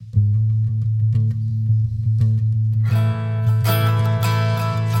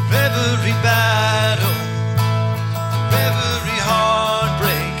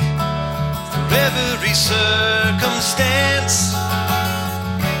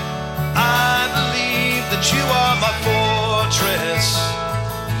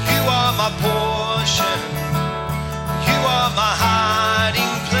my portion. You are my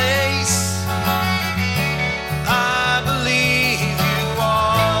hiding place. I believe you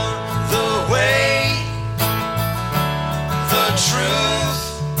are the way, the truth,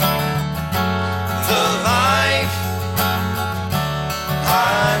 the life.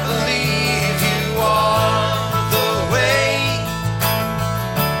 I believe you are the way,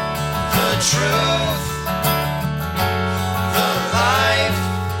 the truth, the life.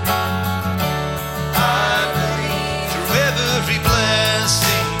 I believe through every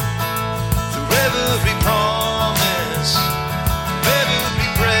blessing, through every promise, every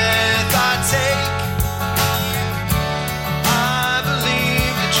breath I take. I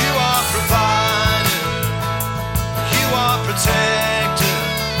believe that you are provider, you are protector,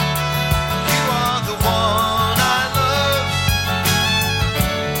 you are the one I love.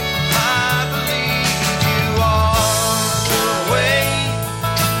 I believe you are the way,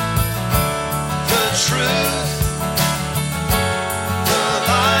 the truth, the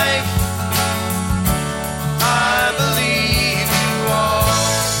life. I believe you are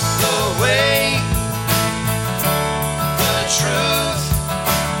the way, the truth,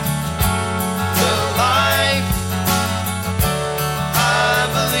 the life. I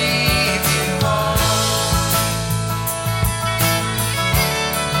believe you are.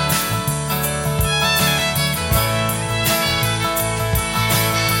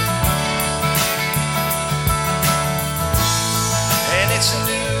 And it's a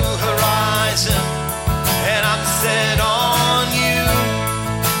new horizon, and I'm set on you.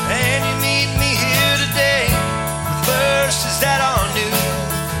 And you meet me here today with verses that are new.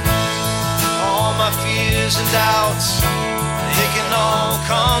 All my fears and doubts, they can all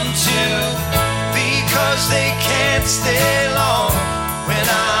come true, because they can't stay long when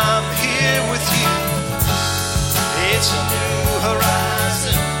I'm here with you. It's a new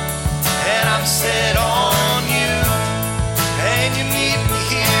horizon, and I'm set on you. And you meet me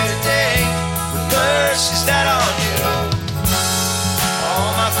here today with mercies that are new.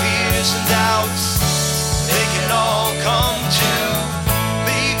 All my fears and doubts, they can all come true,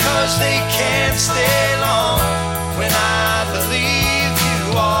 because they can't stay long when I believe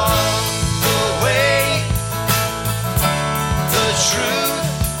you are the way, the truth,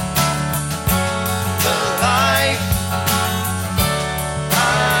 the life.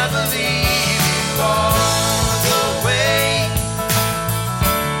 I believe you are the way,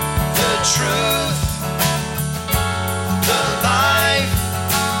 the truth, the life.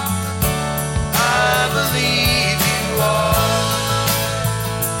 I believe you are.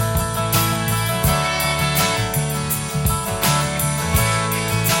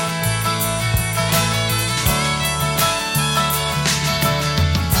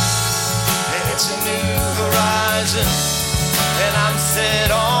 And it's a new horizon, and I'm set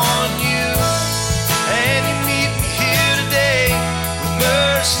on